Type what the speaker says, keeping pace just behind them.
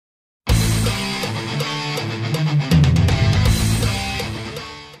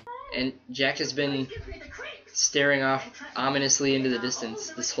And Jack has been staring off ominously into the distance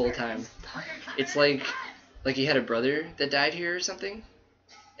this whole time. It's like he had a brother that died here or something,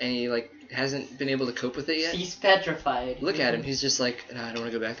 and he like hasn't been able to cope with it yet. He's petrified. Look at him. He's just like, no, I don't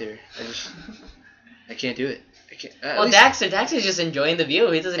want to go back there. I can't do it. I can't. Well, Daxter's just enjoying the view.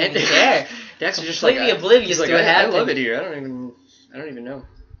 He doesn't even care. Daxter's just completely oblivious to what happened. I love it here. I don't even know.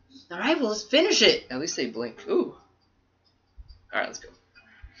 All right, well, let's finish it. At least they blink. Ooh. All right, let's go.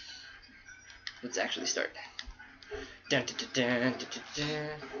 Let's actually start. Dun, dun, dun, dun, dun, dun.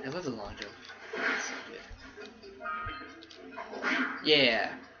 I love the long jump. It's so good.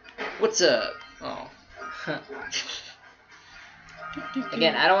 Yeah. What's up? Oh.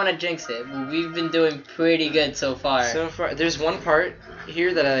 Again, I don't want to jinx it, but we've been doing pretty good so far. There's one part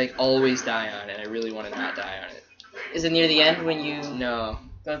here that I like always die on, and I really want to not die on it. Is it near the end when you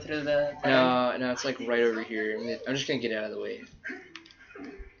go through the... No, it's like right over here. I'm just going to get out of the way.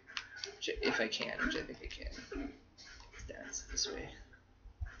 If I can, which I think I can. That's this way.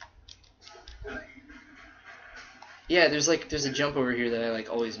 Yeah, there's a jump over here that I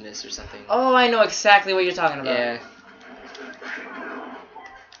like always miss or something. Oh, I know exactly what you're talking about. Yeah.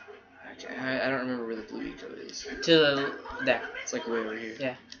 Okay, I don't remember where the blue eco is. There. It's like way over here.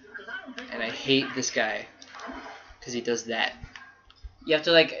 Yeah. And I hate this guy because he does that. You have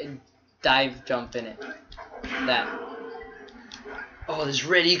to like dive jump in it. That. Oh, there's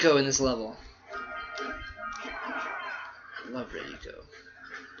red eco in this level. I love red eco.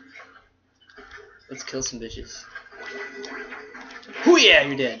 Let's kill some bitches. Hoo yeah,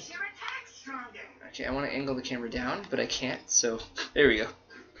 you're dead. Okay, I want to angle the camera down, but I can't, so there we go.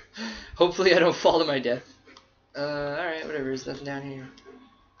 Hopefully I don't fall to my death. Alright, whatever, there's nothing down here.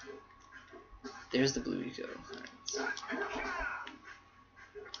 There's the blue eco. Right.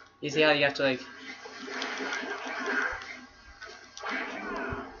 You see how you have to like...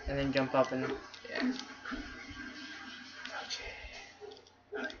 And then jump up and... Yeah.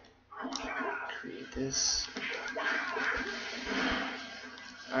 Okay. Create this.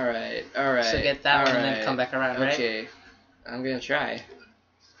 Alright. So get that one and then come back around, right? Okay. I'm gonna try.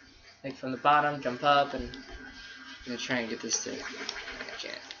 Like from the bottom, jump up and... I'm gonna try and get this to... I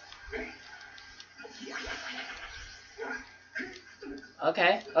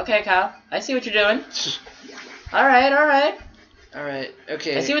can't. Okay, Kyle. I see what you're doing. Alright. Alright,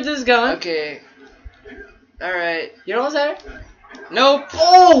 okay. I see where this is going. Okay. Alright. You're almost there? Nope!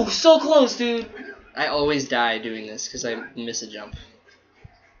 Oh, so close, dude. I always die doing this because I miss a jump.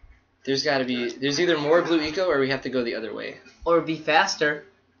 There's either more blue eco or we have to go the other way. Or be faster.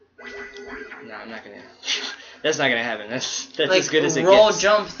 No, I'm not gonna. That's not gonna happen. That's like, as good as it roll gets.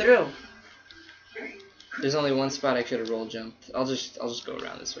 jump through. There's only one spot I could have roll jumped. I'll just go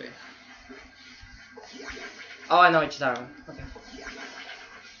around this way. Oh, I know what you're talking about. Okay.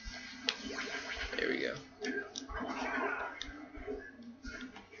 There we go.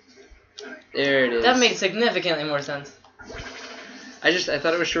 There it is. That makes significantly more sense. I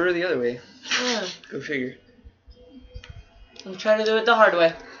thought it was shorter the other way. Yeah. Go figure. I'm trying to do it the hard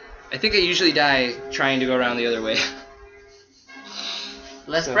way. I think I usually die trying to go around the other way.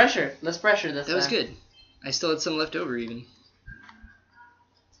 Less pressure this time. That was good. I still had some left over even.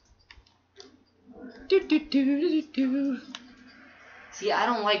 See, I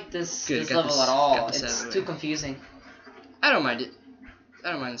don't like this Good, level at all. It's too confusing. I don't mind it.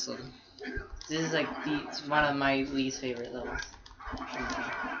 I don't mind this level. This is like it's one of my least favorite levels. Is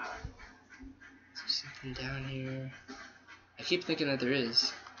there something down here? I keep thinking that there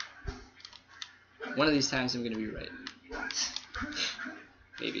is. One of these times I'm gonna be right.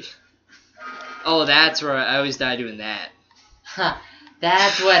 Maybe. Oh, that's where I always die doing that. Huh.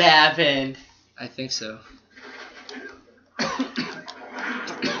 That's what happened. I think so. Bitch.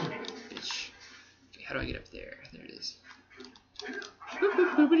 Okay, how do I get up there? There it is.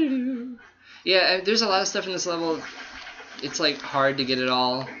 Yeah, there's a lot of stuff in this level. It's like hard to get it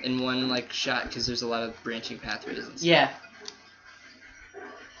all in one like shot because there's a lot of branching pathways and stuff. Yeah.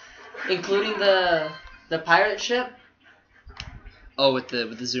 Including the pirate ship. Oh, with the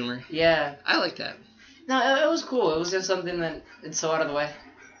zoomer. Yeah. I like that. No, it was cool. It was just something that it's so out of the way.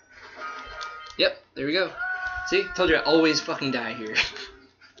 Yep, there we go. See, told you I always fucking die here.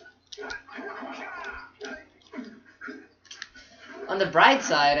 On the bright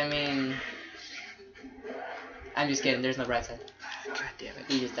side, I mean... I'm just kidding, there's no bright side. God damn it.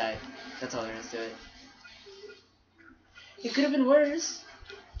 He just died. That's all there is to it. It could have been worse.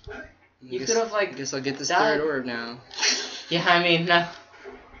 You could have, like... I guess I'll get this died. third orb now. Yeah, I mean, no.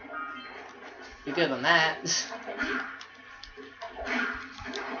 You could have done that.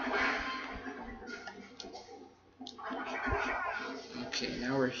 Okay,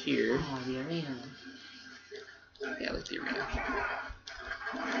 now we're here. Oh, the arena. Yeah, I like the arena.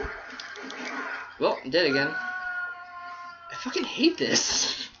 Well, I'm dead again. I fucking hate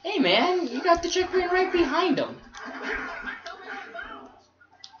this. Hey man, you got the checkpoint right behind him.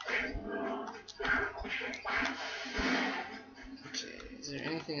 Okay, is there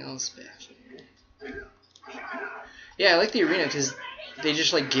anything else back here? Yeah, I like the arena because they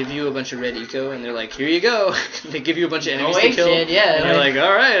just like give you a bunch of red eco and they're like, here you go. They give you a bunch of enemies to kill. Shit, yeah, and you're like,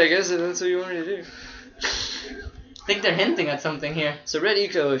 alright, I guess that's what you want me to do. I think they're hinting at something here. So red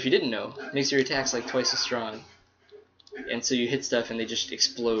eco, if you didn't know, makes your attacks like twice as strong. And so you hit stuff and they just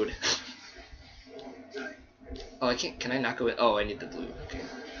explode. Oh, I can't. Can I not go in? Oh, I need the blue. Okay.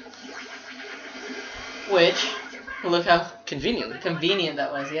 Which, look how Conveniently. convenient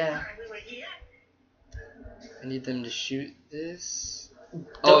that was, yeah. I need them to shoot this.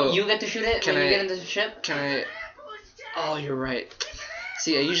 Don't you get to shoot it can when you I- get into the ship? Can I? Oh, you're right.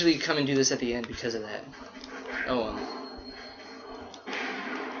 See, I usually come and do this at the end because of that. Oh,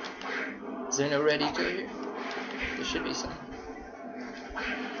 Is there no red eco here? There should be some.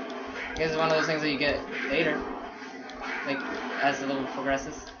 I guess it's one of those things that you get later. Like, as the level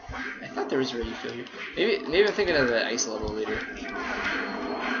progresses. I thought there was red eco here. Maybe I'm thinking of the ice level later.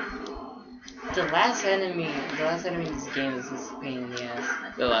 The last enemy in this game is this pain in the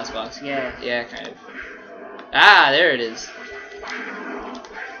ass. The last boss. Yeah. Yeah, kind of. Ah, there it is.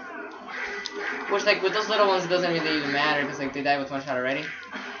 Which, like, with those little ones, it doesn't really even matter, because, like, they die with one shot already.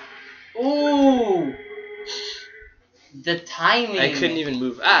 Ooh! The timing! I couldn't even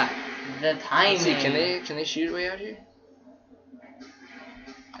move. Ah! The timing! Let's see, can they shoot way out here?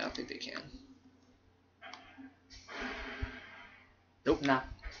 I don't think they can. Nope. Nah.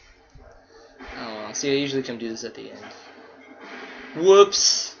 Oh well. See, I usually come do this at the end.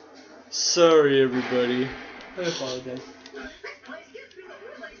 Whoops! Sorry, everybody. I apologize.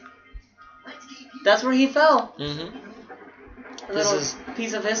 That's where he fell! Mm-hmm. A little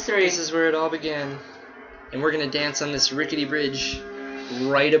piece of history. This is where it all began. And we're gonna dance on this rickety bridge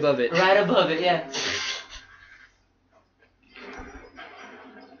right above it. Right above it, yeah.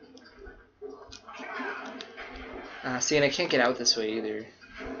 See, and I can't get out this way either.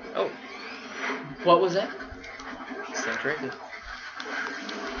 Oh. What was that? Stand corrected.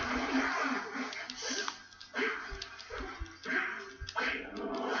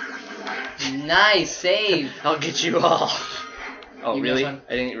 Nice save! I'll get you all. Oh, You really? got one.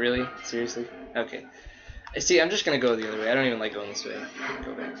 I didn't really? Seriously? Okay. See, I'm just gonna go the other way. I don't even like going this way.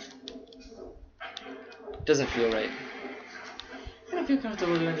 Go back. Doesn't feel right. I don't feel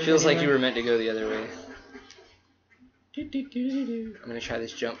comfortable doing this. Feels like you anymore. were meant to go the other way. I'm gonna try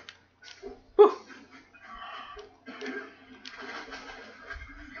this jump. Woo!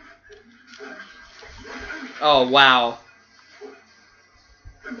 Oh, wow.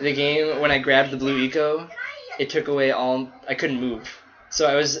 The game, when I grabbed the blue eco, it took away all... I couldn't move. So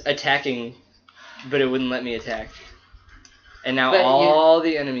I was attacking, but it wouldn't let me attack. And now But all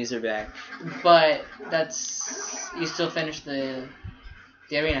the enemies are back. But that's... You still finished the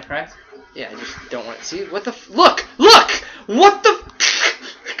arena, correct? Yeah, I just don't want to... See, what the... Look! Look! What the...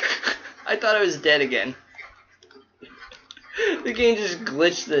 I thought I was dead again. The game just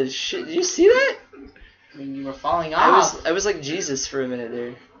glitched the shit. Did you see that? I mean, you were falling off. I was like Jesus for a minute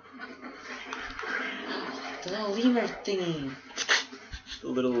there. The little lemur thingy. The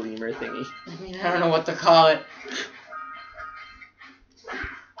little lemur thingy. I mean, I don't know what to call it.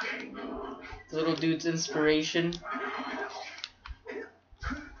 The little dude's inspiration.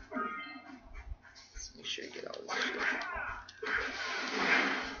 Let's make sure I get all this shit.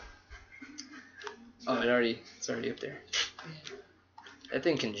 Oh, it's already up there. That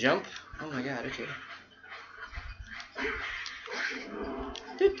thing can jump? Oh my god, okay.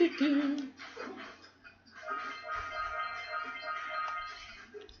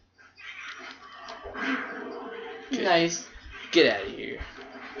 Okay. Nice. Get out of here.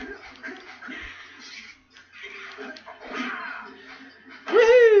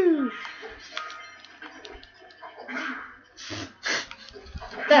 Woohoo!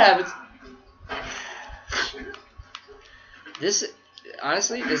 That happens. This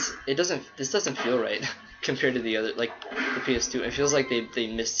honestly, this doesn't feel right compared to the other, like the PS2. It feels like they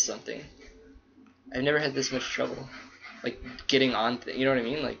missed something. I've never had this much trouble, like getting on. You know what I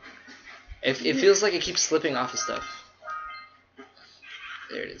mean? Like, it feels like it keeps slipping off of stuff.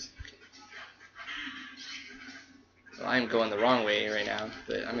 There it is. Okay. Well, I'm going the wrong way right now,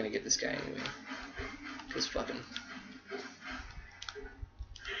 but I'm gonna get this guy anyway. Cause fuck him.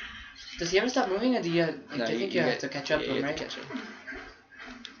 Does he ever stop moving, or do you? No, I think you have to catch up to him, you have right? to catch him.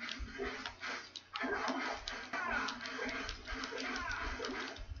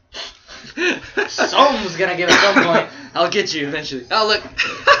 Someone's gonna give at some point. I'll get you eventually. Oh, look.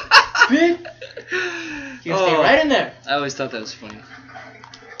 Bitch. You can stay right in there. I always thought that was funny.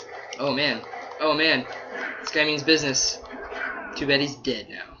 Oh, man. Oh, man. This guy means business. Too bad he's dead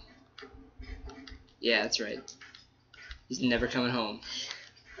now. Yeah, that's right. He's never coming home.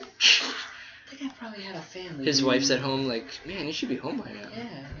 I think I probably had a family. His wife's at home like, man, you should be home by now.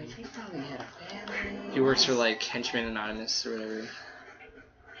 Yeah, like he probably had a family. He works for, like, Henchman Anonymous or whatever.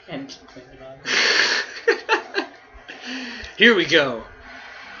 Henchman Anonymous. Here we go.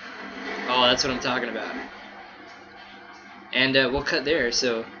 Oh, that's what I'm talking about. And we'll cut there,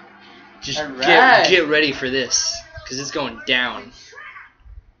 so just Alright. get ready for this, because it's going down.